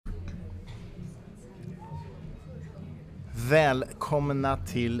Välkomna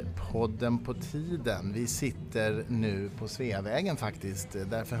till podden på tiden. Vi sitter nu på Sveavägen faktiskt.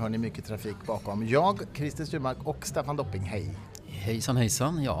 Därför hör ni mycket trafik bakom. Jag, Christer Sturmark och Staffan Dopping, hej. Hejsan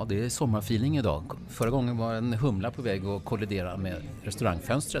hejsan, ja det är sommarfeeling idag. Förra gången var en humla på väg att kollidera med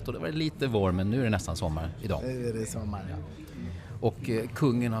restaurangfönstret och det var lite vår, men nu är det nästan sommar idag. Nu är det sommar, ja. Och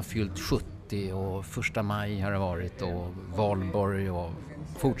kungen har fyllt 70 och 1 maj har det varit och valborg och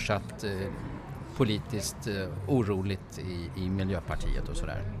fortsatt politiskt oroligt i Miljöpartiet och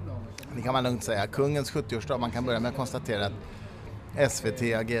sådär. Det kan man lugnt säga. Kungens 70-årsdag, man kan börja med att konstatera att SVT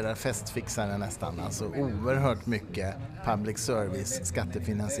agerar festfixare nästan. Alltså oerhört mycket public service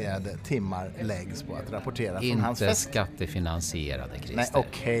skattefinansierade timmar läggs på att rapportera från hans fest. Inte skattefinansierade, Christer. Nej,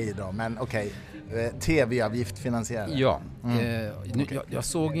 okej då, men okej. TV-avgift finansierade. Ja, jag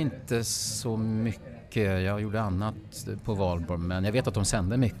såg inte så mycket. Jag gjorde annat på valborg, men jag vet att de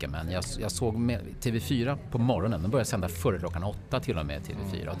sände mycket, men jag såg TV4 på morgonen. De började sända före klockan 8 till och med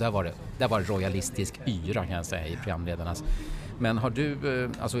TV4 och där var det royalistisk yra kan jag säga i programledarnas. Men har du,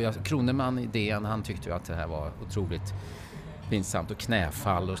 Kroneman i DN, han tyckte ju att det här var otroligt pinsamt och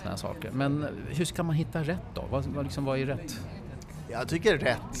knäfall och såna saker. Men hur ska man hitta rätt då? Vad är rätt? Jag tycker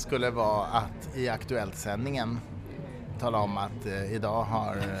rätt skulle vara att i Aktuellt-sändningen tala om att idag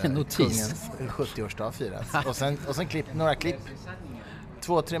har kungens 70-årsdag firats. Och sen några klipp.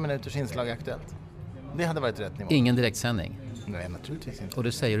 2-3 minuters inslag i Aktuellt. Det hade varit rätt nivå. Ingen direktsändning? Nej, naturligtvis inte. Och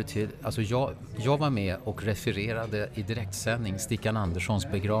det säger du till, alltså jag var med och refererade i direktsändning Stickan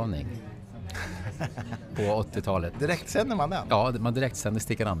Anderssons begravning på 80-talet. Direktsänder man den? Ja, man direktsände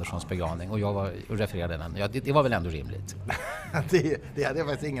Stickan Anderssons begravning och jag refererade den. Ja, det var väl ändå rimligt. det hade jag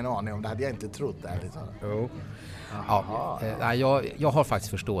faktiskt ingen aning om, det hade jag inte trott ärligt talat. Jo. Ja, jag har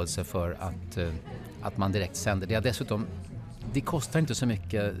faktiskt förståelse för att man direktsänder. Det kostar inte så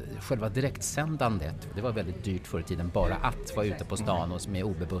mycket själva direktsändandet. Det var väldigt dyrt förr i tiden bara att vara ute på stan och med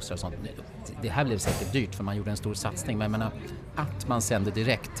OB-bussar och sånt. Det här blev säkert dyrt för man gjorde en stor satsning. Men jag menar, att man sänder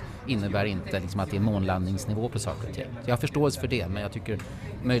direkt innebär inte liksom att det är månlandningsnivå på saker och ting. Jag har förståelse för det, men jag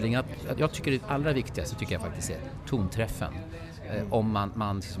tycker det allra viktigaste tycker jag faktiskt är tonträffen. Om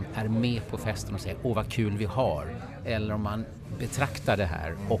man liksom är med på festen och säger åh vad kul vi har, eller om man betraktar det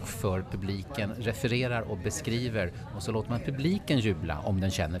här och för publiken refererar och beskriver och så låter man publiken jubla om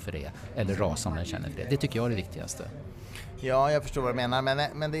den känner för det eller rasa om den känner för det. Det tycker jag är det viktigaste. Ja, jag förstår vad du menar,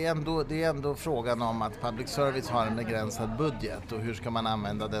 men det är ändå frågan om att public service har en begränsad budget och hur ska man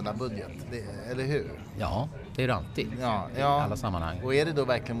använda denna budget, eller hur? Ja, det är det alltid i alla sammanhang. Och är det då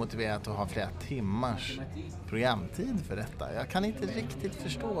verkligen motiverat att ha flera timmars programtid för detta? Jag kan inte riktigt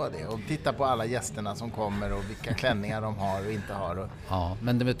förstå det och titta på alla gästerna som kommer och vilka klänningar de har och inte har. Ja,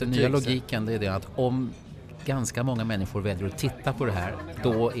 men den nya logiken det är det att om ganska många människor väljer att titta på det här,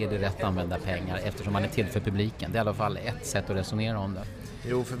 då är det rätt använda pengar eftersom man är till för publiken. Det är i alla fall ett sätt att resonera om det.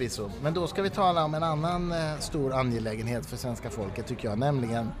 Jo, förvisso. Men då ska vi tala om en annan stor angelägenhet för svenska folket tycker jag,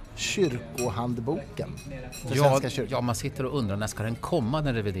 nämligen kyrkohandboken för svenska kyrkan. Ja, man sitter och undrar när ska den komma,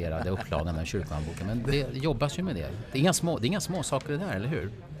 den reviderade upplagan av kyrkohandboken. Men det jobbas ju med det. Det är inga små saker det där, eller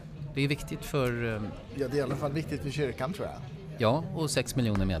hur? Det är viktigt för... Ja, det är i alla fall viktigt för kyrkan tror jag. Ja, och 6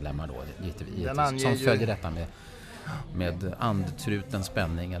 miljoner medlemmar då som följer detta med andtruten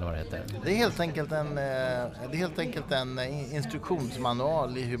spänning eller vad det heter. Det är helt enkelt en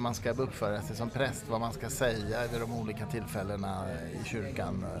instruktionsmanual i hur man ska uppföra sig som präst, vad man ska säga vid de olika tillfällena i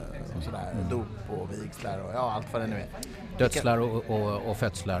kyrkan och sådär, dop och vigslar och allt vad det nu är. Dödslar och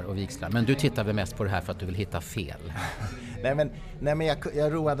födslar och vigslar. Men du tittar väl mest på det här för att du vill hitta fel? Nej, men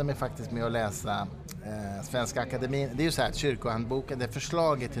jag roade mig faktiskt med att läsa Svenska Akademin. Det är ju så här att kyrkohandboken, det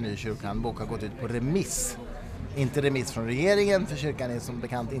förslaget till ny kyrkohandbok har gått ut på remiss. Inte remiss från regeringen, för kyrkan är som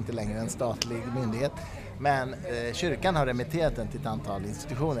bekant inte längre en statlig myndighet. Men kyrkan har remitterat den till ett antal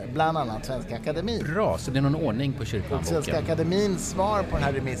institutioner, bland annat Svenska Akademin. Bra, så det är någon ordning på kyrkohandboken. Och Svenska Akademins svar på den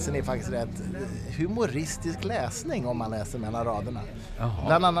här remissen är faktiskt rätt humoristisk läsning om man läser mellan raderna. Jaha.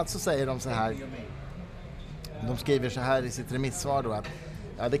 Bland annat så säger de så här, de skriver så här i sitt remissvar då att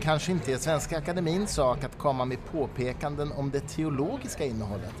det kanske inte är Svenska Akademins sak att komma med påpekanden om det teologiska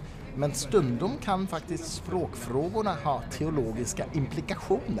innehållet. Men stundom kan faktiskt språkfrågorna ha teologiska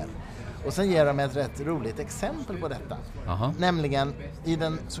implikationer. Och sen ger de ett rätt roligt exempel på detta. Aha. Nämligen i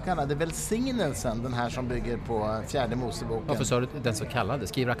den så kallade välsignelsen, den här som bygger på fjärde Moseboken. Varför sa du den så kallade?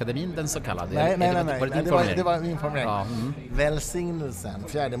 Skriver akademin den så kallade? Nej, det var min formulering. Ja. Välsignelsen,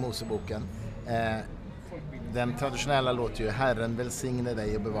 fjärde Moseboken. Den traditionella låter ju Herren välsigne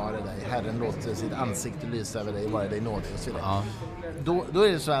dig och bevara dig. Herren låter sitt ansikte lysa över dig och vara dig nådig och så vidare. Ja. Då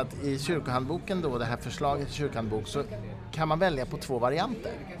är det så att i kyrkohandboken då, det här förslaget till kyrkohandbok, så kan man välja på 2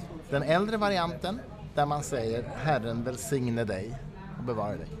 varianter. Den äldre varianten där man säger Herren välsigne dig och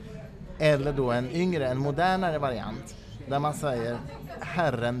bevara dig. Eller då en yngre, en modernare variant där man säger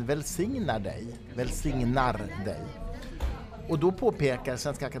Herren välsignar dig. Och då påpekar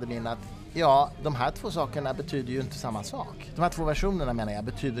Svenska Akademin att de här två sakerna betyder ju inte samma sak. De här två versionerna menar jag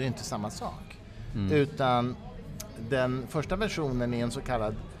betyder inte samma sak. Utan den första versionen är en så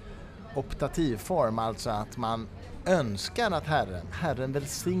kallad optativform, alltså att man önskar att Herren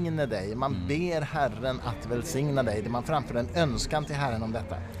välsigne dig. Man ber Herren att välsigna dig. Man framför en önskan till Herren om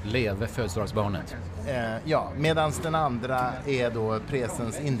detta. Leve födelsedagsbarnet. Medan den andra är då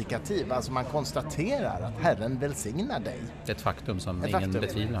presens indikativ. Alltså man konstaterar att Herren välsignar dig. Ett faktum som ingen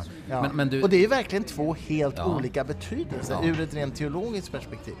betvivlar. Ja. Och det är verkligen två helt olika betydelser ur ett rent teologiskt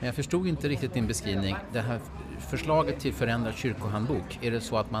perspektiv. Men jag förstod inte riktigt din beskrivning. Det här förslaget till förändrad kyrkohandbok, är det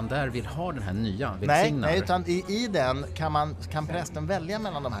så att man där vill ha den här nya välsignar? Nej, utan i den kan prästen välja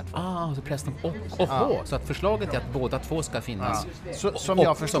mellan de här två. Så prästen så att förslaget är att båda två ska finnas som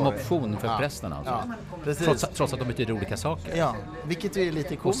jag förstår som option för prästen alltså. Trots att de betyder olika saker. Ja, vilket är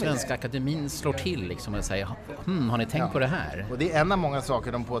lite komiskt. Och Svenska Akademin slår till liksom och säger, har ni tänkt på det här? Och det är en av många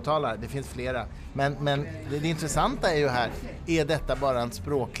saker de påtalar, det finns flera. Men det intressanta är ju här, är detta bara en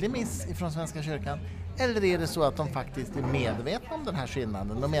språklig miss ifrån Svenska kyrkan? Eller är det så att de faktiskt är medvetna om den här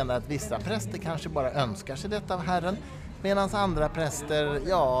skillnaden? De menar att vissa präster kanske bara önskar sig detta av Herren, medan andra präster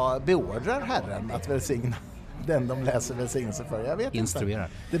beordrar Herren att välsigna den de läser välsignelse för. Jag vet Instruerar.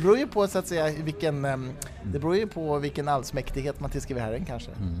 Inte. Det beror ju på så att säga vilken allsmäktighet man tillskriver Herren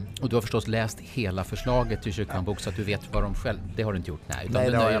kanske. Och du har förstås läst hela förslaget till kyrkohandbok så att du vet vad de själv... Det har du inte gjort. Nej,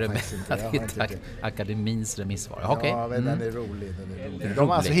 det har jag med inte. Att hitta akademins remissvar. Okay. Ja, men den är rolig.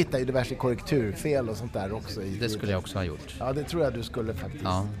 De alltså hittar ju diverse korrekturfel och sånt där också. Det skulle jag också ha gjort. Ja, det tror jag du skulle faktiskt.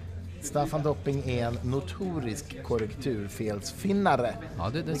 Ja. Staffan Dopping är en notorisk korrekturfelsfinnare. Ja,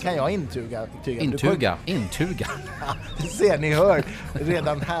 det kan jag intyga. Intyga. Ja, det ser ni, hör.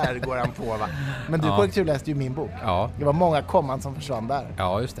 Redan här går han på, va? Men du korrekturläste ju min bok. Ja. Det var många komman som försvann där.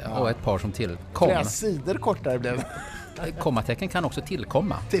 Ja, just det. Och ett par som tillkom. Flera sidor kortare blev det. Kommatecken kan också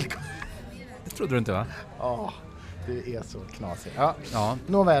tillkomma. Det trodde du inte, va? Ja, det är så knasigt. Ja.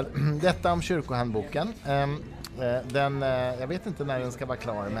 Nåväl, detta om kyrkohandboken. Jag vet inte när den ska vara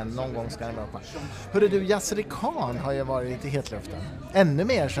klar, men någon gång ska den vara klar. Hörru du, Yasser Khan har ju varit i hetluften. Ännu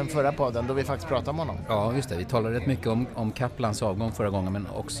mer sedan förra podden då vi faktiskt pratade om honom. Ja, just det. Vi talade rätt mycket om Kaplans avgång förra gången, men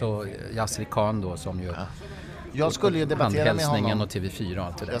också Yasser Khan då som ju... Jag skulle ju debattera med honom. Och TV4 och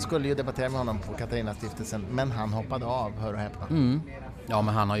allt det där. Jag skulle ju debattera med honom på Katarina-stiftelsen, men han hoppade av, hör och häpna. Ja,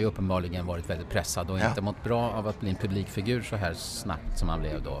 men han har ju uppenbarligen varit väldigt pressad och inte mått bra av att bli en publikfigur så här snabbt som han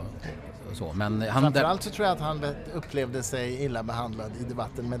blev då. Så. Men framförallt så tror jag att han upplevde sig illa behandlad i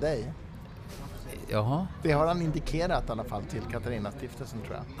debatten med dig. Jaha. Det har han indikerat i alla fall till Katarina-stiftelsen,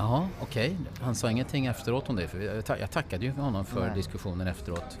 tror jag. Jaha, okej. Han sa ingenting efteråt om det. För jag tackade ju honom för diskussionen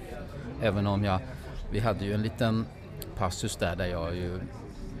efteråt. Även om vi hade ju en liten passus där jag ju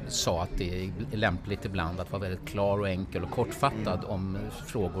sa att det är lämpligt ibland att vara väldigt klar och enkel och kortfattad om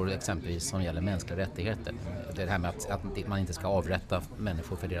frågor exempelvis som gäller mänskliga rättigheter. Det här med att man inte ska avrätta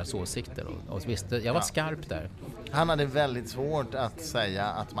människor för deras åsikter. Och visst, jag var skarp där. Han hade väldigt svårt att säga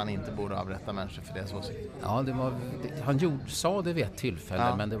att man inte borde avrätta människor för deras åsikter. Ja, han sa det vid ett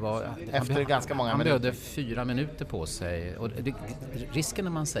tillfälle, men det var... Efter ganska många minuter. Han behövde 4 minuter på sig. Och risken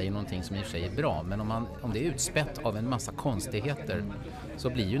när man säger någonting som i och för sig är bra, men om det är utspätt av en massa konstigheter så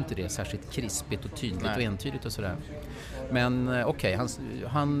blir ju inte det särskilt krispigt och tydligt och entydigt och sådär. Men okej,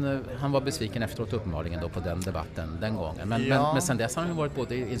 han var besviken efteråt uppenbarligen då på den debatten den gången. Men sen dess har han varit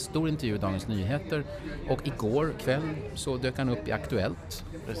både i en stor intervju i Dagens Nyheter och igår kväll så dök han upp i Aktuellt.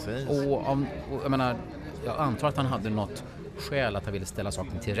 Precis. Och jag antar att han hade något skäl att han ville ställa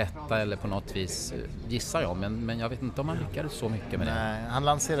saken till rätta eller på något vis, gissar jag, men jag vet inte om han lyckades så mycket med det. Nej, han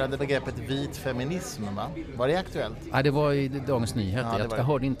lanserade begreppet vit feminism, va? Var det Aktuellt? Nej, det var i Dagens Nyheter. Jag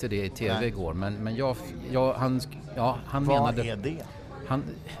hörde inte det i TV igår, men han Vad menade... Vad är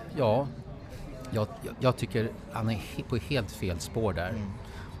det? Jag tycker han är på helt fel spår där.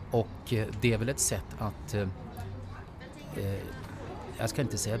 Och det är väl ett sätt att... jag ska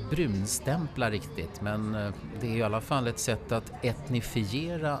inte säga brunstämpla riktigt, men det är i alla fall ett sätt att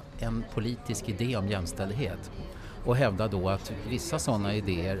etnifiera en politisk idé om jämställdhet och hävda då att vissa sådana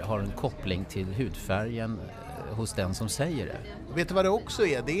idéer har en koppling till hudfärgen hos den som säger det. Vet du vad det också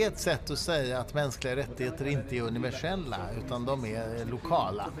är? Det är ett sätt att säga att mänskliga rättigheter inte är universella utan de är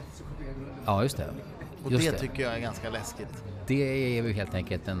lokala. Ja, just det. Och det tycker jag är ganska läskigt. Det är ju helt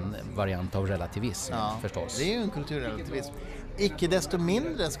enkelt en variant av relativism, förstås. Det är ju en kulturrelativism. Icke desto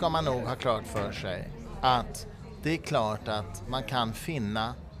mindre ska man nog ha klart för sig att det är klart att man kan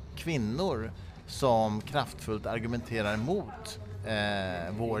finna kvinnor som kraftfullt argumenterar mot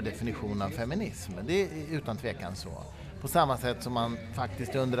vår definition av feminism. Det är utan tvekan så. På samma sätt som man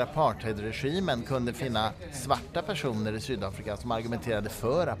faktiskt under apartheidregimen kunde finna svarta personer i Sydafrika som argumenterade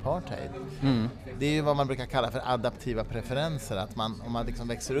för apartheid. Det är ju vad man brukar kalla för adaptiva preferenser. Att om man liksom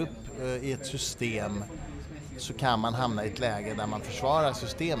växer upp i ett system så kan man hamna i ett läge där man försvarar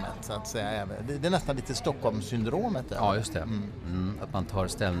systemet, så att säga. Det är nästan lite Stockholmssyndromet. Ja, just det. Att man tar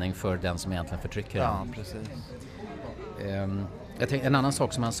ställning för den som egentligen förtrycker. Ja, precis. Jag tänkte, en annan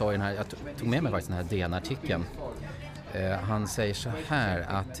sak som han sa i den här, jag tog med mig faktiskt den här DN-artikeln. Han säger så här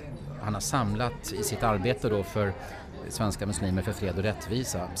att han har samlat i sitt arbete då för Svenska muslimer för fred och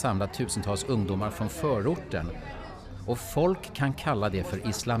rättvisa, samlat tusentals ungdomar från förorten. Och folk kan kalla det för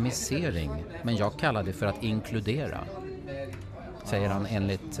islamisering, men jag kallar det för att inkludera, säger han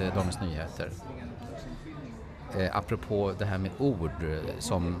enligt Dagens Nyheter. Apropå det här med ord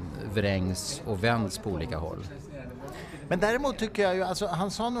som vrängs och vänds på olika håll. Men däremot tycker jag ju, alltså,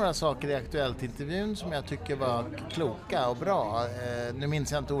 han sa några saker i Aktuellt-intervjun som jag tycker var kloka och bra. Nu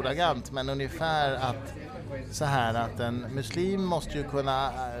minns jag inte ordagrant, men ungefär att en muslim måste ju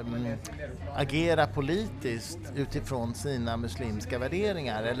kunna agera politiskt utifrån sina muslimska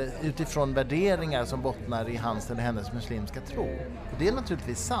värderingar, eller utifrån värderingar som bottnar i hans eller hennes muslimska tro. Och det är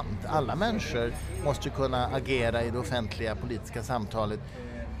naturligtvis sant. Alla människor måste kunna agera i det offentliga politiska samtalet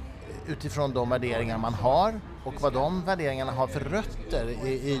utifrån de värderingar man har, och vad de värderingarna har för rötter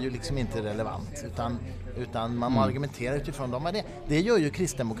är ju liksom inte relevant, utan man argumenterar utifrån de värderingarna. Det gör ju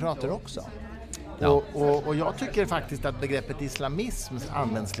kristdemokrater också. Ja. Och jag tycker faktiskt att begreppet islamism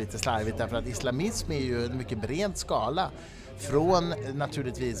används lite slarvigt, därför att islamism är ju en mycket bred skala, från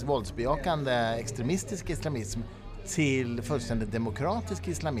naturligtvis våldsbejakande extremistisk islamism till fullständigt demokratisk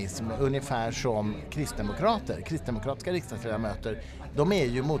islamism, ungefär som kristdemokratiska riksdagsledamöter. De är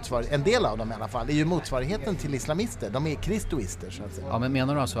ju en del av dem i alla fall, är ju motsvarigheten till islamister. De är kristoister, så att säga. Ja, men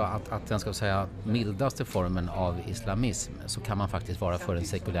menar du alltså att den ska säga mildaste formen av islamism, så kan man faktiskt vara för en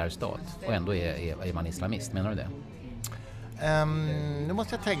sekulär stat och ändå är man islamist, menar du det? Nu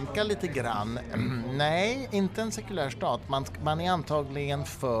måste jag tänka lite grann. Nej, inte en sekulär stat. Man är antagligen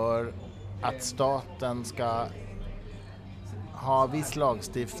för att staten ska ha viss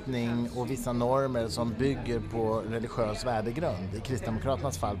lagstiftning och vissa normer som bygger på religiös värdegrund. I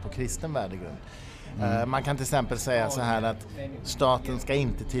kristdemokraternas fall på kristen värdegrund. Man kan till exempel säga så här att staten ska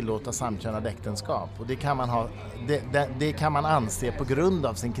inte tillåta samkönade äktenskap, och det kan man anse på grund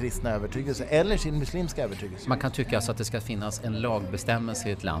av sin kristna övertygelse eller sin muslimska övertygelse. Man kan tycka alltså att det ska finnas en lagbestämmelse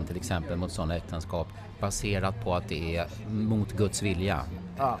i ett land till exempel mot sådana äktenskap baserat på att det är mot Guds vilja.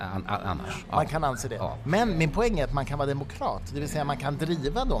 Ja. Annars. Man kan anse det. Ja. Men min poäng är att man kan vara demokrat, det vill säga man kan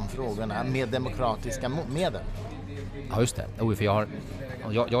driva de frågorna med demokratiska medel. Ja, just det. För jag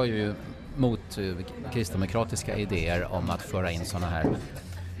är ju mot kristdemokratiska idéer om att föra in sådana här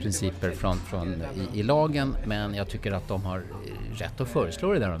principer i lagen, men jag tycker att de har rätt att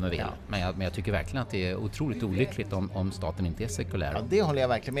föreslå det där om de vill. Ja. Men jag tycker verkligen att det är otroligt olyckligt om staten inte är sekulär. Ja, det håller jag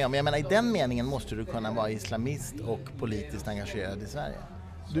verkligen med om. Jag menar, i den meningen måste du kunna vara islamist och politiskt engagerad i Sverige.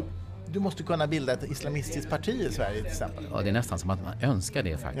 Du måste kunna bilda ett islamistiskt parti i Sverige till exempel. Ja, det är nästan som att man önskar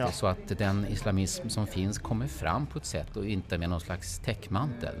det faktiskt. Ja. Så att den islamism som finns kommer fram på ett sätt och inte med någon slags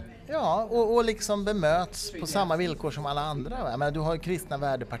täckmantel. Ja, och liksom bemöts på samma villkor som alla andra. Men du har ju Kristna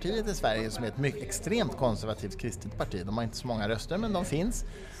värdepartiet i Sverige som är ett extremt konservativt kristet parti. De har inte så många röster, men de finns.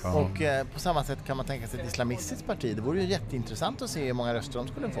 Ja. Och på samma sätt kan man tänka sig ett islamistiskt parti. Det vore ju jätteintressant att se hur många röster de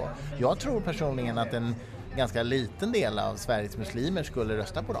skulle få. Jag tror personligen att en ganska liten del av Sveriges muslimer skulle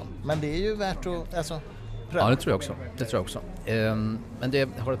rösta på dem. Men det är ju värt att pröva. Ja, det tror jag också. Men det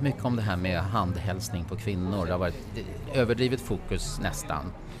har varit mycket om det här med handhälsning på kvinnor. Det har varit överdrivet fokus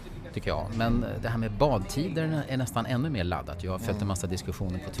nästan, tycker jag. Men det här med badtider är nästan ännu mer laddat. Jag har följt en massa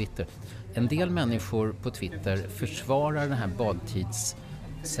diskussioner på Twitter. En del människor på Twitter försvarar den här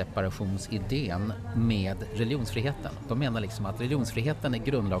badtidsseparationsidén med religionsfriheten. De menar liksom att religionsfriheten är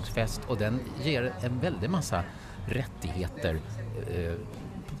grundlagsfäst och den ger en väldigt massa rättigheter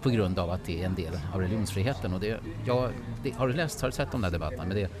på grund av att det är en del av religionsfriheten. Och har du sett de där debatterna?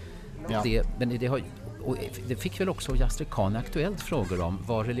 Men det fick väl också Yasir Khan Aktuellt frågor om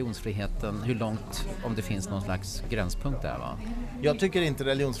vad religionsfriheten, hur långt, om det finns någon slags gränspunkt där, va? Jag tycker inte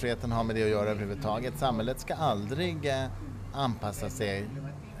religionsfriheten har med det att göra överhuvudtaget. Samhället ska aldrig anpassa sig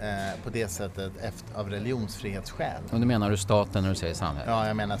på det sättet av religionsfrihetsskäl. Och du menar du staten när du säger samhället? Ja,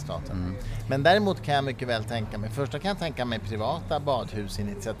 jag menar staten. Men däremot kan jag mycket väl tänka mig, först kan jag tänka mig privata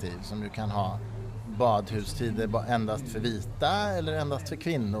badhusinitiativ som du kan ha badhustider endast för vita eller endast för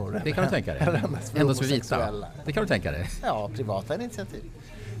kvinnor. Det kan du tänka dig. Endast för vita. Det kan du tänka dig. Ja, privata initiativ.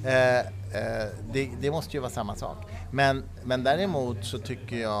 Det måste ju vara samma sak. Men däremot så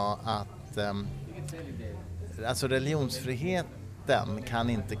tycker jag att alltså religionsfriheten kan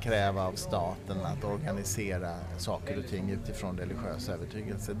inte kräva av staten att organisera saker och ting utifrån religiös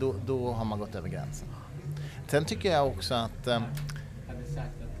övertygelse. Då har man gått över gränsen. Sen tycker jag också att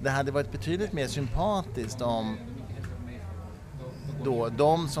det hade varit betydligt mer sympatiskt om då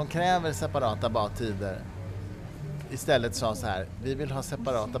de som kräver separata badtider istället sa så här: vi vill ha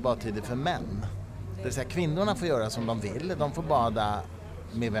separata badtider för män. Det vill säga kvinnorna får göra som de vill, de får bada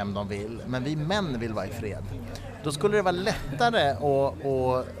med vem de vill, men vi män vill vara i fred. Då skulle det vara lättare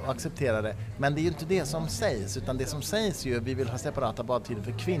att acceptera det, men det är ju inte det som sägs, utan det som sägs ju vi vill ha separata badtider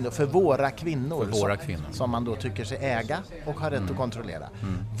för kvinnor, för våra kvinnor, som man då tycker sig äga och har rätt att kontrollera.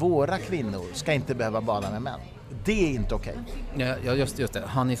 Våra kvinnor ska inte behöva bada med män. Det är inte okej. Ja, just det.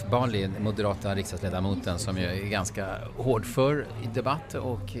 Hanif Bali, moderata riksdagsledamoten som ju är ganska hård för i debatt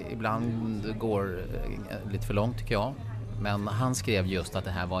och ibland går lite för långt tycker jag. Men han skrev just att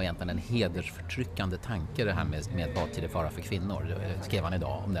det här var egentligen en hedersförtryckande tanke, det här med badtider bara för kvinnor. Det skrev han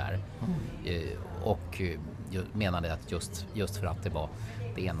idag om det här. Och menade att just för att det var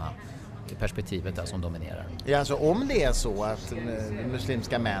det ena perspektivet där som dominerar. Ja, alltså om det är så att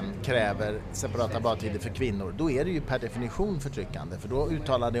muslimska män kräver separata badtider för kvinnor, då är det ju per definition förtryckande, för då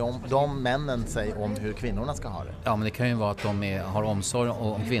uttalar de männen sig om hur kvinnorna ska ha det. Ja, men det kan ju vara att de har omsorg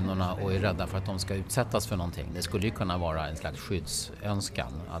om kvinnorna och är rädda för att de ska utsättas för någonting. Det skulle ju kunna vara en slags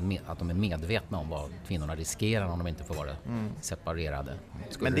skyddsönskan, att de är medvetna om vad kvinnorna riskerar om de inte får vara separerade.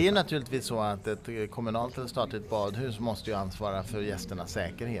 Men det är naturligtvis så att ett kommunalt eller statligt badhus måste ju ansvara för gästernas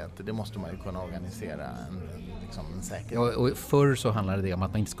säkerhet. Det måste man ju kunna organisera en säkerhet. Och förr så handlade det om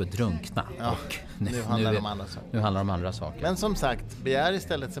att man inte skulle drunkna. Ja, och nu handlar det om andra saker. Nu handlar det om andra saker. Men som sagt, begär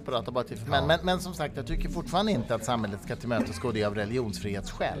istället separata badtider för män. Men som sagt, jag tycker fortfarande inte att samhället ska tillmötesgå det av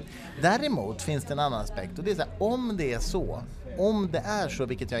religionsfrihetsskäl. Däremot finns det en annan aspekt, och det är så här, om det är så,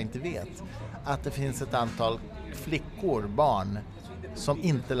 vilket jag inte vet, att det finns ett antal flickor, barn, som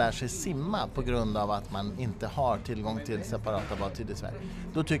inte lär sig simma på grund av att man inte har tillgång till separata badtider i Sverige.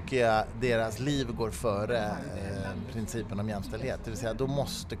 Då tycker jag deras liv går före principen om jämställdhet. Det vill säga, då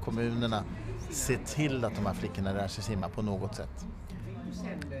måste kommunerna se till att de här flickorna lär sig simma på något sätt.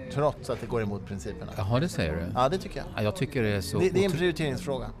 Trots att det går emot principerna. Jaha, det säger du? Ja, det tycker jag. Ja, jag tycker det är så... Det är en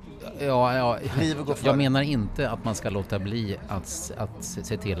prioriteringsfråga. Ja, Livet går före. Jag menar inte att man ska låta bli att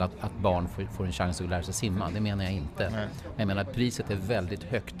se till att barn får en chans att lära sig simma. Det menar jag inte. Nej. Jag menar att priset är väldigt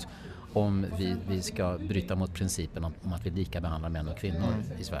högt om vi ska bryta mot principen om att vi lika behandlar män och kvinnor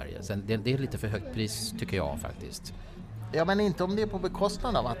i Sverige. Sen, det är lite för högt pris tycker jag faktiskt. Ja, men inte om det är på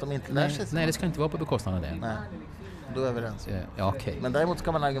bekostnad av att de inte lär sig simma. Nej, det ska inte vara på bekostnad av det. Nej. Då är vi överens. Ja, okay. Men däremot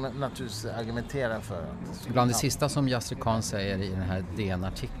ska man naturligtvis argumentera för att... Bland det sista som Yasser Khan säger i den här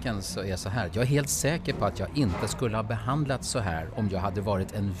DN-artikeln så är så här: jag är helt säker på att jag inte skulle ha behandlats så här om jag hade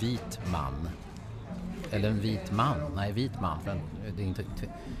varit en vit man. Eller en vit man. Nej, vit man. För det är inte...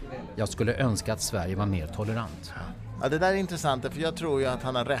 Jag skulle önska att Sverige var mer tolerant. Ja, det där är intressant, för jag tror ju att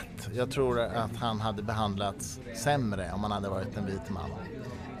han har rätt. Jag tror att han hade behandlats sämre om han hade varit en vit man.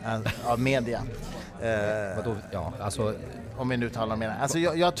 Av media. Vadå? Ja, alltså... Om vi nu talar om det. Alltså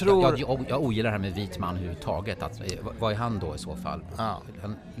jag tror... Jag ogillar det här med vit man överhuvudtaget. Alltså, vad är han då i så fall? Ja.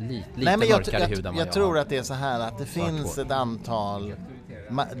 Lite mörkare hud än vad jag tror att det är så här att det finns ett antal...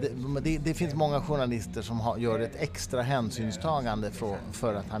 Det finns många journalister som gör ett extra hänsynstagande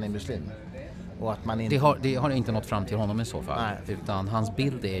för att han är muslim. Och att man inte... det har inte nått fram till honom i så fall. Nej. Utan hans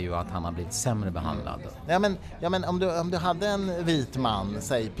bild är ju att han har blivit sämre behandlad. Ja, men om du hade en vit man,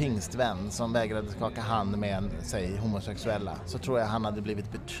 säg pingstvän, som vägrade skaka hand med en, säg homosexuella, så tror jag han hade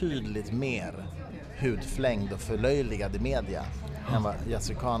blivit betydligt mer hudflängd och förlöjligad i media än vad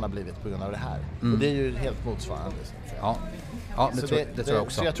Yasser Khan har blivit på grund av det här. Och det är ju helt motsvarande. Ja, det tror jag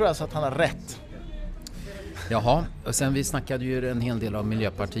också. Så jag tror alltså att han har rätt. Jaha, och sen vi snackade ju en hel del av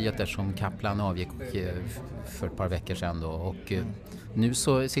Miljöpartiet där som Kaplan avgick för ett par veckor sedan då, och nu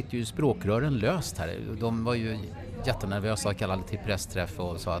så sitter ju språkrören löst här. De var ju jättenervösa och kallade till pressträff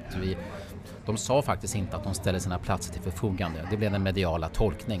och sa att de sa faktiskt inte att de ställer sina platser till förfogande. Det blev den mediala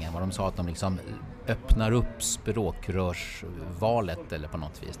tolkningen. De sa att de liksom öppnar upp språkrörsvalet eller på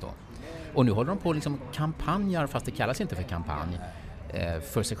något vis då. Och nu håller de på liksom kampanjar, fast det kallas inte för kampanj,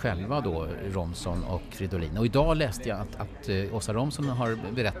 för sig själva då, Romson och Fridolin. Och idag läste jag att Åsa Romson har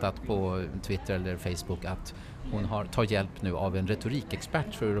berättat på Twitter eller Facebook att hon tar hjälp nu av en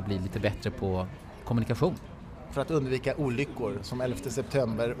retorikexpert för att bli lite bättre på kommunikation. För att undvika olyckor, som 11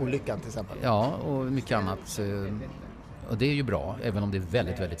 september-olyckan till exempel. Ja, och mycket annat. Och det är ju bra, även om det är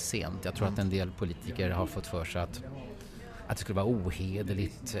väldigt, väldigt sent. Jag tror att en del politiker har fått för sig att att det skulle vara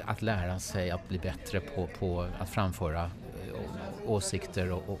ohederligt att lära sig att bli bättre på att framföra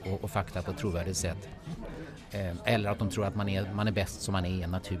åsikter och fakta på ett trovärdigt sätt. Eller att de tror att man är bäst som man är,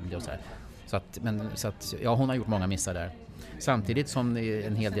 naturlig och så här. Så att hon har gjort många missar där. Samtidigt som det är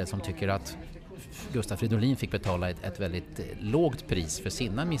en hel del som tycker att Gustav Fridolin fick betala ett väldigt lågt pris för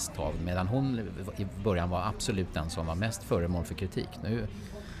sina misstag, medan hon i början var absolut den som var mest föremål för kritik. Nu,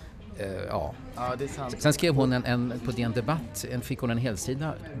 ja, det är sant. Sen skrev hon på DN Debatt, fick hon en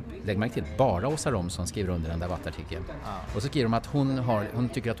helsida, lägg märke till, bara Åsa Romson skriver under den debattartikeln. Och så skriver de att hon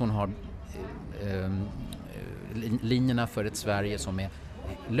tycker att hon har linjerna för ett Sverige som är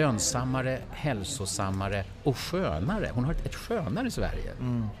lönsammare, hälsosammare och skönare. Hon har ett skönare Sverige.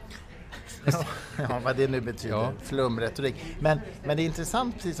 Ja, vad det nu betyder. Ja. Flumretorik. Men det är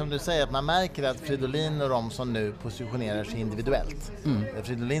intressant, precis som du säger, att man märker att Fridolin och Romson nu positionerar sig individuellt.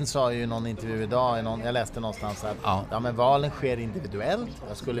 Fridolin sa ju i någon intervju idag, jag läste någonstans att men valen sker individuellt.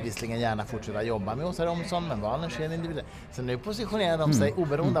 Jag skulle visserligen gärna fortsätta jobba med Åsa Romson, men valen sker individuellt. Så nu positionerar de sig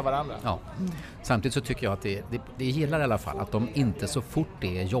oberoende av varandra. Ja. Samtidigt så tycker jag att det gillar i alla fall att de inte så fort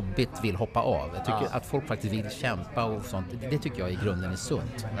det är jobbigt vill hoppa av. Jag tycker att folk faktiskt vill kämpa och sånt. Det tycker jag i grunden är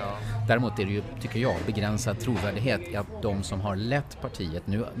sunt. Ja. Däremot är det ju, tycker jag, begränsad trovärdighet i att de som har lett partiet,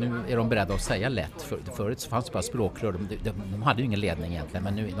 nu är de beredda att säga lätt. Förut fanns det bara språkrör, de hade ju ingen ledning egentligen,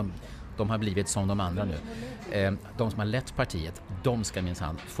 men nu de har blivit som de andra nu. De som har lett partiet, de ska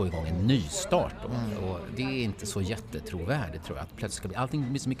minsann få igång en nystart. Och det är inte så jättetrovärdigt, tror jag. Att plötsligt ska allting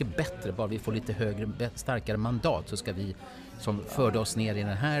bli så mycket bättre, bara vi får lite högre, starkare mandat, så ska vi, som förde oss ner i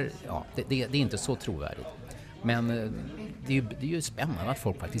den här, det är inte så trovärdigt. Men det är ju spännande att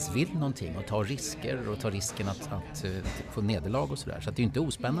folk faktiskt vill någonting och tar risker och tar risken att få nederlag och sådär. Så att det är inte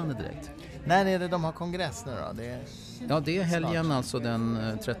ospännande direkt. När är det de har kongress nu då? Det är helgen snart. Alltså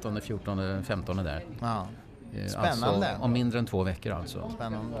den 13, 14, 15 där. Ja. Spännande. Alltså, om mindre än 2 veckor alltså.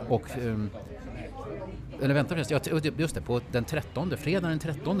 Spännande. Och eller vänta förresten, just det, på den 13, fredag den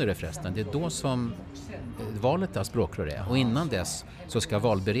 13 är det förresten. Det är då som valet av språkrör är. Och innan dess så ska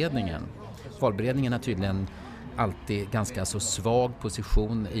valberedningen har tydligen alltid ganska så svag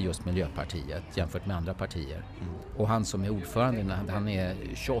position i just Miljöpartiet jämfört med andra partier. Och han som är ordförande, han är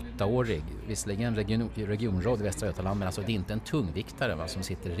 28-årig, visserligen regionråd i Västra Götaland, men alltså det är inte en tungviktare som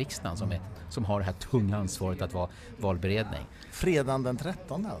sitter i riksdagen som har det här tunga ansvaret att vara valberedning. Fredagen den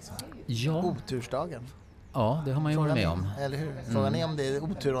 13 alltså? Ja. Otursdagen? Ja, det har man ju varit med om. Eller hur? Frågan är om det är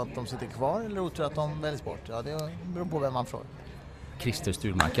otur att de sitter kvar eller otur att de väljs bort. Ja, det beror på vem man frågar. Christer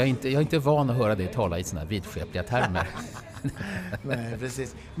Sturmark, jag är inte van att höra dig tala i såna här vidskepliga termer. Nej,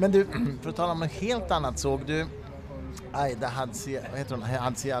 precis. Men du, för att tala om något helt annat, såg du Aida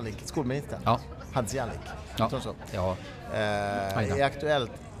Hadzialic, skolministern? Ja. Hadzialic, så. Ja. I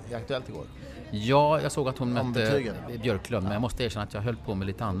Aktuellt igår. Ja, jag såg att hon mötte Björklund, men jag måste erkänna att jag höll på med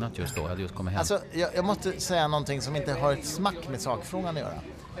lite annat just då. Jag hade just kommit hem. Alltså, jag måste säga någonting som inte har ett smack med sakfrågan att göra.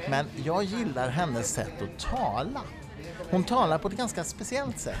 Men jag gillar hennes sätt att tala. Hon talar på ett ganska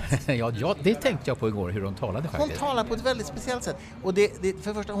speciellt sätt. ja, det tänkte jag på igår, hur hon talade faktiskt. Hon talar på ett väldigt speciellt sätt. Och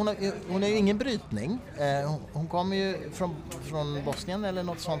för första, hon har ju ingen brytning. Hon kommer ju från Bosnien eller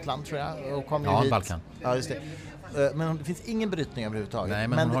något sånt land, tror jag. Och kom ju hit. Balkan. Ja, just det. Men det finns ingen brytning överhuvudtaget. Nej,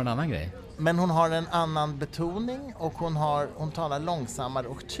 men hon har en annan grej. Men hon har en annan betoning och hon talar långsammare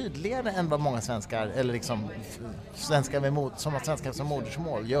och tydligare än vad många svenskar, eller liksom svenskar som har svenska som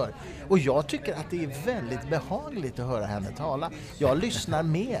modersmål, gör. Och jag tycker att det är väldigt behagligt att höra henne tala. Jag lyssnar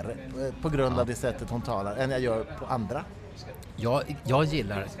mer på grund av det sättet hon talar än jag gör på andra. Jag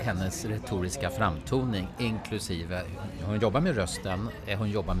gillar hennes retoriska framtoning, inklusive hon jobbar med rösten, hon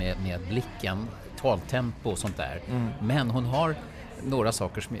jobbar med blicken, taltempo och sånt där. Men hon har några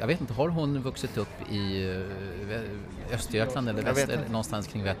saker som, jag vet inte, har hon vuxit upp i Östergötland eller eller någonstans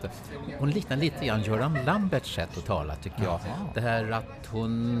kring Vättern? Hon liknar lite grann Göran Lamberts sätt att tala, tycker jag. Det här att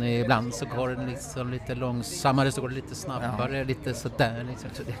hon ibland så går det liksom lite långsammare, så går det lite snabbare, lite sådär. Liksom.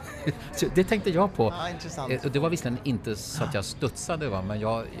 Så det tänkte jag på. Ja, intressant. Det var visserligen inte så att jag studsade, men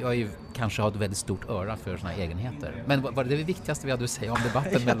jag är ju, kanske har ett väldigt stort öra för såna egenheter. Men vad det viktigaste vi hade att säga om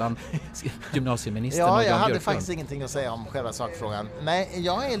debatten mellan gymnasieministern och Jan jag hade Björklund? faktiskt ingenting att säga om själva sakfrågan. Nej,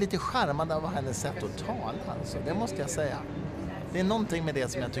 jag är lite charmad av hennes sätt att tala, alltså. Det måste jag säga. Det är någonting med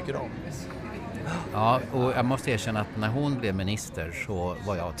det som jag tycker om. Ja, och jag måste erkänna att när hon blev minister så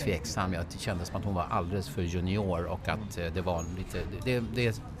var jag tveksam. Jag kände som att hon var alldeles för junior och att det var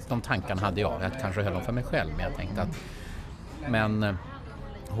lite... De tankarna hade jag. Jag kanske höll dem för mig själv, men jag tänkte att... Men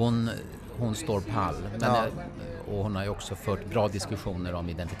hon står pall. Och hon har ju också fört bra diskussioner om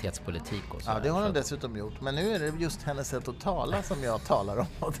identitetspolitik och så. Ja, det har hon dessutom gjort. Men nu är det just hennes sätt att tala som jag talar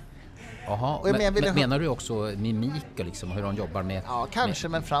om. Jaha, menar du också mimik och liksom hur de jobbar med? Ja, kanske,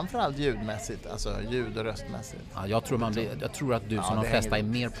 men framförallt ljudmässigt, alltså ljud- och röstmässigt. Ja, jag tror att du som de flesta är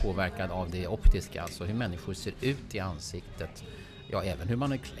mer påverkad av det optiska, alltså hur människor ser ut i ansiktet. Ja, även hur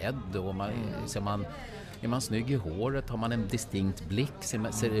man är klädd och är man snygg i håret, har man en distinkt blick,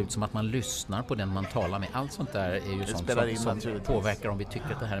 ser det ut som att man lyssnar på den man talar med. Allt sånt där är ju sånt som påverkar om vi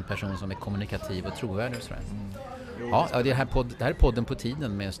tycker att det här är en person som är kommunikativ och trovärdig och sådär. Ja, det här är podden på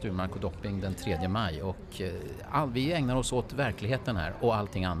tiden med Sturmark och Dopping den 3 maj och vi ägnar oss åt verkligheten här och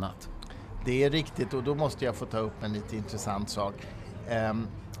allting annat. Det är riktigt, och då måste jag få ta upp en lite intressant sak.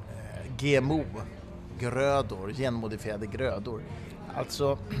 GMO, grödor, genmodifierade grödor.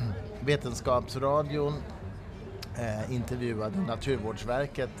 Alltså Vetenskapsradion intervjuade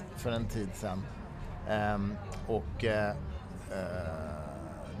Naturvårdsverket för en tid sedan och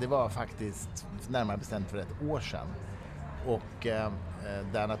det var faktiskt närmare bestämt för ett år sedan, och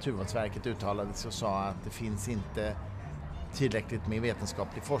där Naturvårdsverket uttalade sig och sa att det finns inte tillräckligt med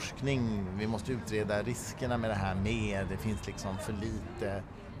vetenskaplig forskning, vi måste utreda riskerna med det här mer, det finns liksom för lite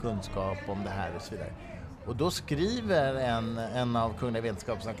kunskap om det här och så vidare. Och då skriver en av Kungliga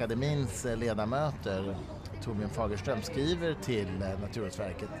Vetenskapsakademins ledamöter, Torbjörn Fagerström, skriver till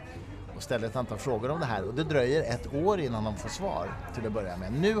Naturvårdsverket och ställer ett antal frågor om det här, och det dröjer ett år innan de får svar till att börja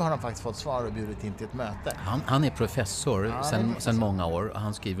med. Nu har de faktiskt fått svar och bjudit in till ett möte. Han är professor sedan många år och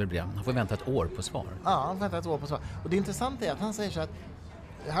han skriver brev. Han får vänta ett år på svar. Ja, han får vänta ett år på svar. Och det intressanta är att han säger så att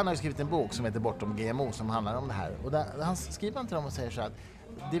han har skrivit en bok som heter Bortom GMO som handlar om det här. Och där, han skriver till dem och säger så att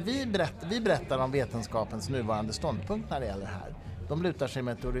det vi berättar om vetenskapens nuvarande ståndpunkt när det gäller det här. De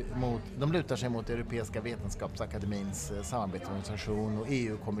lutar sig mot Europeiska vetenskapsakademins samarbetsorganisation och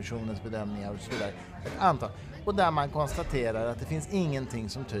EU-kommissionens bedömningar och så vidare. Ett antal. Och där man konstaterar att det finns ingenting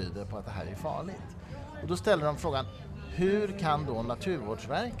som tyder på att det här är farligt. Och då ställer de frågan, hur kan då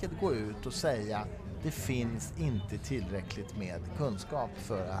Naturvårdsverket gå ut och säga det finns inte tillräckligt med kunskap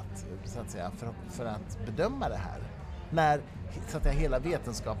för att bedöma det här? När så att säga, hela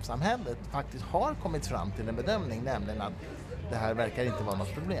vetenskapssamhället faktiskt har kommit fram till en bedömning, nämligen att det här verkar inte vara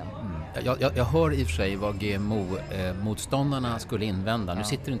något problem. Jag hör i och för sig vad GMO-motståndarna skulle invända. Nu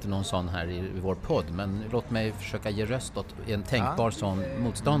sitter inte någon sån här i vår podd, men låt mig försöka ge röst åt en tänkbar sån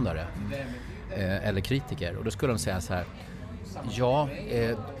motståndare eller kritiker. Och då skulle de säga så här,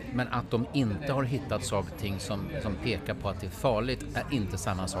 men att de inte har hittat saker och ting som pekar på att det är farligt är inte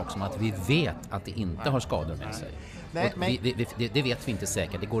samma sak som att vi vet att det inte har skador med sig. Nej, men det vet vi inte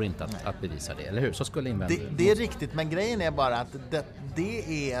säkert, det går inte att bevisa det, eller hur? Så skulle det är riktigt, men grejen är bara att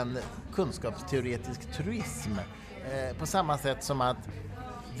det är en kunskapsteoretisk truism på samma sätt som att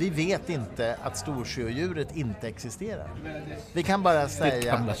vi vet inte att storsjödjuret inte existerar. Vi kan bara säga... Det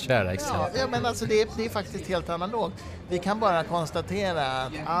gamla kära exempel. Ja, men alltså det är faktiskt helt analogt. Vi kan bara konstatera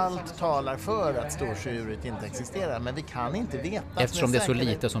att allt talar för att storsjödjuret inte existerar, men vi kan inte veta... Eftersom det är så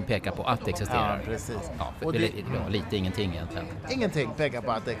lite som pekar på att det existerar. Ja, precis. Ja, lite ingenting egentligen. Ingenting pekar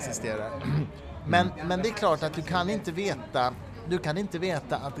på att det existerar. Men det är klart att du kan inte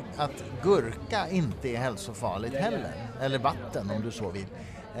veta att gurka inte är hälsofarligt heller. Eller vatten om du så vill.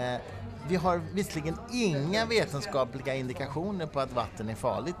 Vi har visserligen inga vetenskapliga indikationer på att vatten är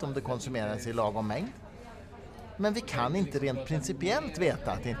farligt om det konsumeras i lagom mängd. Men vi kan inte rent principiellt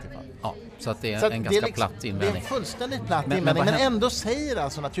veta att det inte är farligt. Ja, så att det är en ganska platt invändning. Det är fullständigt platt invändning, men ändå säger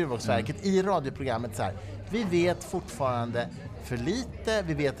alltså Naturvårdsverket i radioprogrammet så här: vi vet fortfarande för lite,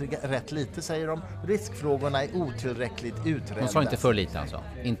 vi vet rätt lite, säger de. Riskfrågorna är otillräckligt utredda. De sa inte för lite alltså?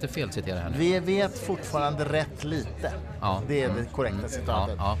 Inte felcitera här nu. Vi vet fortfarande rätt lite. Ja. Det är det korrekta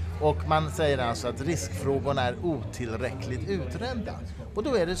citatet. Ja. Och man säger alltså att riskfrågorna är otillräckligt utredda. Och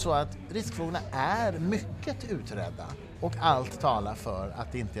då är det så att riskfrågorna är mycket utredda. Och allt talar för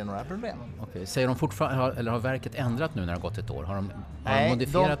att det inte är några problem. Okej. Säger de fortfarande, eller har verket ändrat nu när det har gått ett år? Har de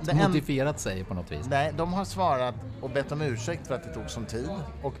modifierat sig på något vis? Nej, de har svarat och bett om ursäkt för att det tog som tid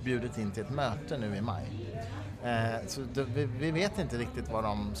och bjudit in till ett möte nu i maj. Så vi vet inte riktigt var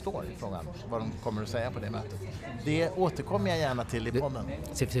de står i frågan, vad de kommer att säga på det mötet. Det återkommer jag gärna till i podden.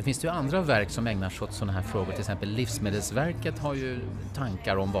 Det finns det ju andra verk som ägnar sig åt sådana här frågor. Till exempel Livsmedelsverket har ju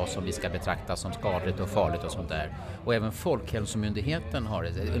tankar om vad som vi ska betrakta som skadligt och farligt och sånt där. Och även Folkhälsomyndigheten har det.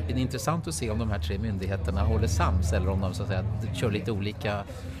 Det är intressant att se om de här 3 myndigheterna håller sams eller om de så att säga kör lite olika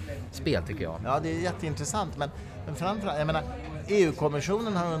spel, tycker jag. Ja, det är jätteintressant, men framförallt, jag menar,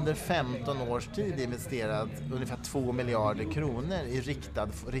 EU-kommissionen har under 15 års tid investerat ungefär 2 miljarder kronor i riktad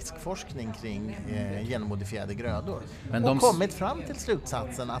riskforskning kring genmodifierade grödor. Men och kommit fram till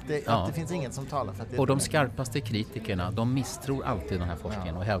slutsatsen att det finns inget som talar för att det är... Och de skarpaste kritikerna, de misstror alltid den här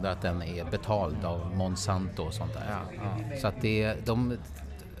forskningen och hävdar att den är betald av Monsanto och sånt där. Så att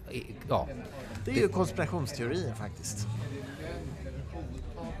ja. Det är ju konspirationsteorier faktiskt.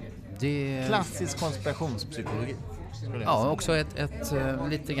 Klassisk konspirationspsykologi. Ja, också ett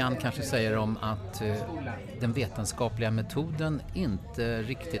lite grann kanske säger om att den vetenskapliga metoden inte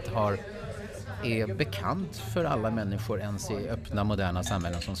riktigt är bekant för alla människor ens i öppna moderna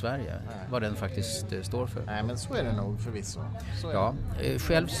samhällen som Sverige. Vad den faktiskt står för. Nej, men så är det nog förvisso. Ja,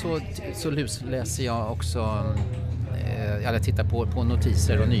 själv så läser jag också, jag tittar på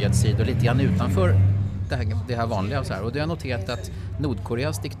notiser och nyhetssidor lite grann utanför det här vanliga. Så här. Och det har noterat att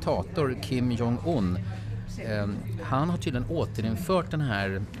Nordkoreas diktator Kim Jong-un, han har tydligen återinfört den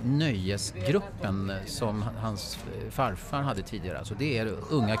här nöjesgruppen som hans farfar hade tidigare. Alltså det är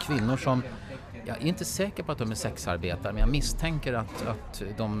unga kvinnor som, jag är inte säker på att de är sexarbetare, men jag misstänker att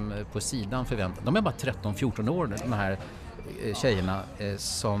de på sidan förväntar, de är bara 13-14 år, de här tjejerna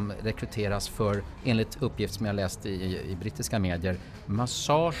som rekryteras för, enligt uppgift som jag läste i brittiska medier,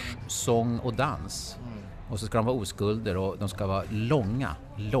 massage, sång och dans. Och så ska de vara oskulder och de ska vara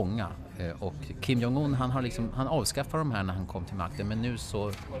långa. Och Kim Jong-un han avskaffar de här när han kom till makten, men nu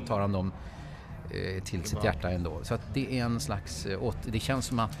så tar han dem till sitt hjärta ändå. Så att det är en slags, det känns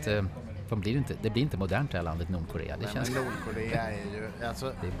som att det blir inte modernt i det här landet Nordkorea. Det känns... Nordkorea är ju,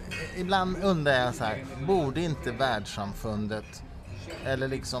 alltså, ibland undrar jag så här, borde inte världssamfundet eller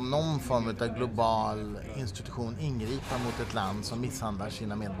liksom någon form av global institution ingripa mot ett land som misshandlar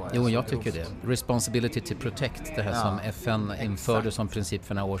sina medborgare? Jo, jag tycker det. Responsibility to protect, det här som FN införde som princip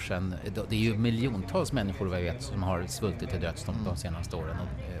för några år sedan. Det är ju miljontals människor vad jag vet som har svultit till döds de senaste åren.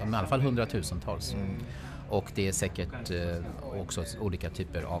 I alla fall 100,000-tals. Och det är säkert också olika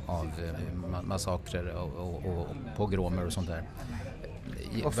typer av massakrer och pogromer och sånt där.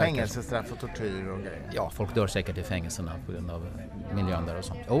 Och fängelsestraff och tortyr och grejer. Ja, folk dör säkert i fängelserna på grund av miljön där och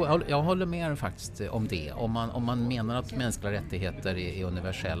sånt. Och jag håller med faktiskt om det. Om man menar att mänskliga rättigheter är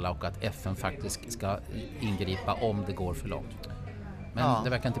universella och att FN faktiskt ska ingripa om det går för långt. Men det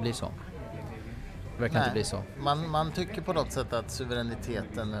verkar inte bli så. Man tycker på något sätt att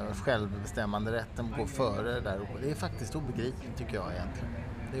suveräniteten och självbestämmande rätten går före det där. Det är faktiskt obegripligt tycker jag egentligen.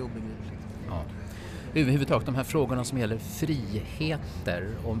 Det är obegripligt. Ja. Överhuvudtaget de här frågorna som gäller friheter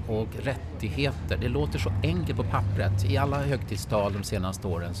och rättigheter, det låter så enkelt på pappret. I alla högtidstal de senaste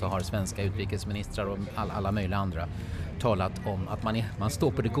åren så har svenska utrikesministrar och alla möjliga andra talat om att man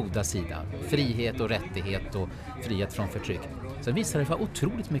står på det goda sidan. Frihet och rättighet och frihet från förtryck. Sen visar det vad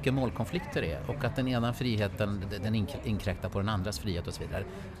otroligt mycket målkonflikter är och att den ena friheten den inkräktar på den andras frihet och så vidare.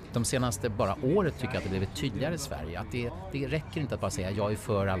 De senaste bara året tycker jag att det blivit tydligare i Sverige att det räcker inte att bara säga jag är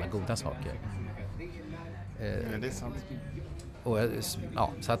för alla goda saker. Det är sant. Och,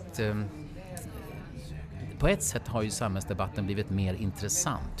 ja, så att på ett sätt har ju samhällsdebatten blivit mer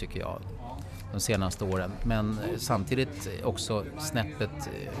intressant tycker jag de senaste åren, men samtidigt också snäppet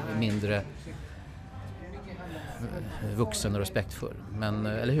mindre vuxen och respektfull. Men,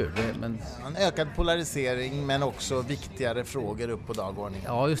 eller hur? En ökad polarisering men också viktigare frågor upp på dagordningen.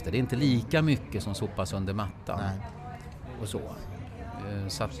 Ja, just det. Det är inte lika mycket som sopas under mattan. Nej. Och så.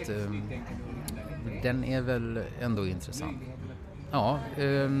 Så att den är väl ändå intressant. Ja,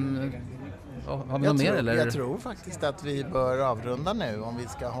 har vi något mer eller? Jag tror faktiskt att vi bör avrunda nu om vi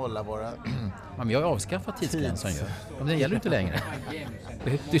ska hålla våra... Ja, men jag har avskaffat tidsgränsen ju. Men den gäller inte längre.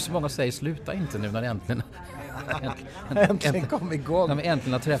 Det är så många som säger sluta inte nu när äntligen kom igång. När vi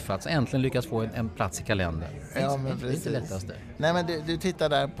äntligen har träffats, äntligen lyckats få en plats i kalendern. Ja, men det är inte lättaste. Nej, men du tittar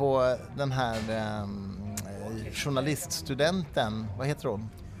där på den här journaliststudenten, vad heter hon?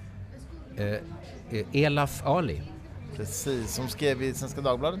 Elaf Ali. Precis, som skrev i Svenska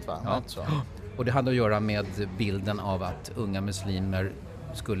Dagbladet va? Ja. Så. Och det hade att göra med bilden av att unga muslimer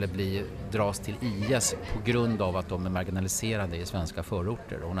skulle dras till IS på grund av att de är marginaliserade i svenska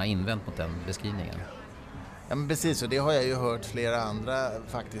förorter. Och hon har invänt mot den beskrivningen. Ja, men precis, och det har jag ju hört flera andra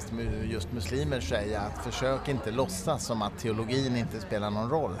faktiskt just muslimer säga, att försök inte låtsas som att teologin inte spelar någon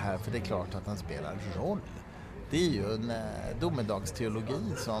roll här, för det är klart att den spelar roll. Det är ju en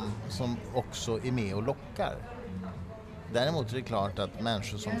domedagsteologi som också är med och lockar. Däremot är det klart att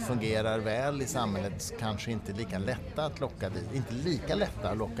människor som fungerar väl i samhället kanske inte är lika lätta att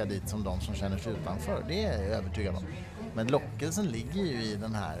locka dit, som de som känner sig utanför. Det är jag övertygad om. Men lockelsen ligger ju i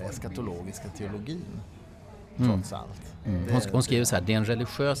den här eskatologiska teologin. Trots allt. Hon skriver så här: det är en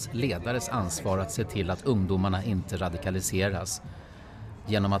religiös ledares ansvar att se till att ungdomarna inte radikaliseras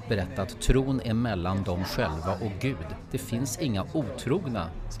genom att berätta att tron är mellan dem själva och Gud. Det finns inga otrogna,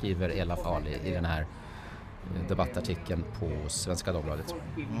 skriver Elaf Ali i den här debattartikeln på Svenska Dagbladet.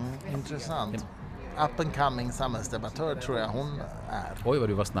 Intressant. up and coming samhällsdebattör tror jag hon är. Oj, vad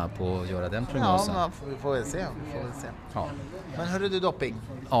du var snabb på att göra den prognosen. Ja, vi får väl se. Ja. Men hörru du Dopping.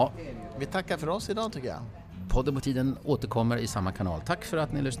 Ja. Vi tackar för oss idag tycker jag. Podden på tiden återkommer i samma kanal. Tack för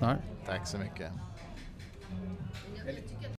att ni lyssnar. Tack så mycket.